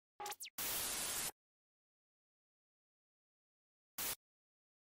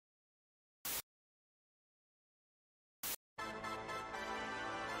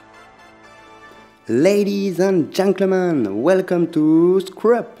Ladies and gentlemen, welcome to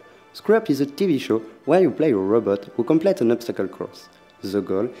Screw Up! Screw Up is a TV show where you play a robot who completes an obstacle course. The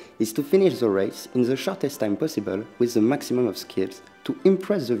goal is to finish the race in the shortest time possible with the maximum of skills to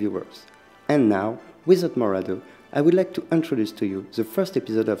impress the viewers. And now, without more ado, I would like to introduce to you the first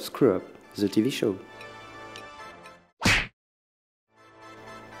episode of Screw Up, the TV show.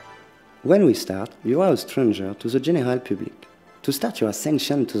 When we start, you are a stranger to the general public. To start your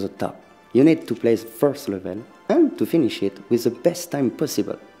ascension to the top, you need to play the first level and to finish it with the best time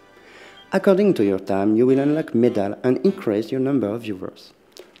possible. According to your time, you will unlock medal and increase your number of viewers.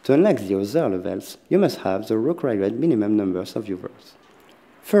 To unlock the other levels, you must have the required minimum numbers of viewers.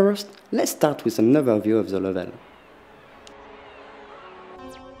 First, let's start with an overview of the level.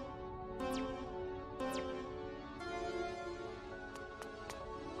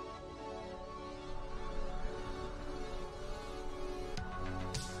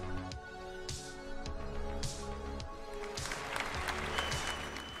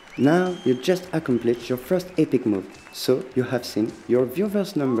 Now you just accomplished your first epic move, so you have seen your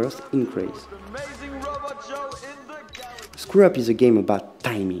viewers' numbers increase. Screw Up is a game about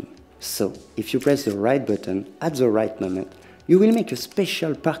timing, so if you press the right button at the right moment, you will make a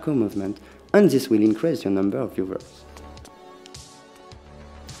special parkour movement and this will increase your number of viewers.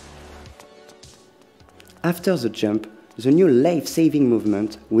 After the jump, the new life-saving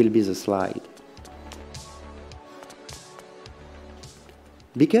movement will be the slide.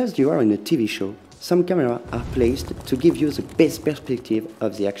 Because you are in a TV show, some cameras are placed to give you the best perspective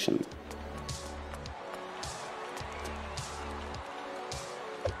of the action.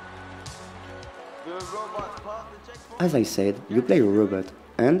 As I said, you play a robot,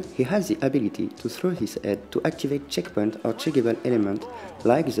 and he has the ability to throw his head to activate checkpoint or checkable element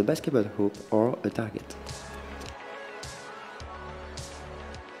like the basketball hoop or a target.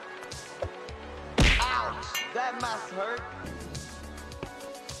 Ouch! That must hurt!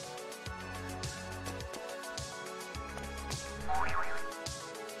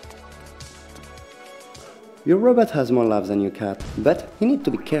 Your robot has more life than your cat, but you need to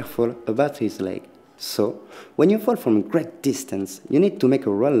be careful about his leg. So, when you fall from a great distance, you need to make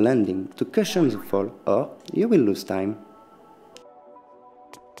a roll landing to cushion the fall, or you will lose time.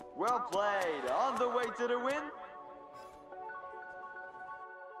 Well played! On the way to the win?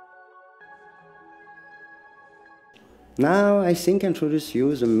 Now I think I introduce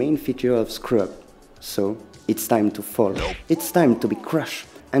you the main feature of Screw Up. So, it's time to fall. It's time to be crushed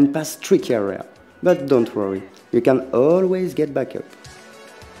and pass tricky area. But don't worry, you can always get back up.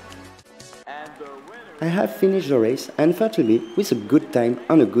 I have finished the race, unfortunately, with a good time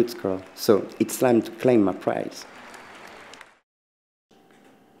and a good score, so it's time to claim my prize.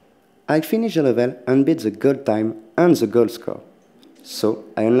 I finished the level and beat the gold time and the gold score, so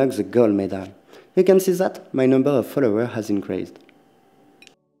I unlocked the gold medal. You can see that my number of followers has increased.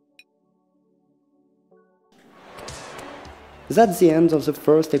 That's the end of the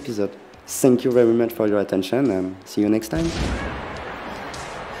first episode. Thank you very much for your attention and see you next time.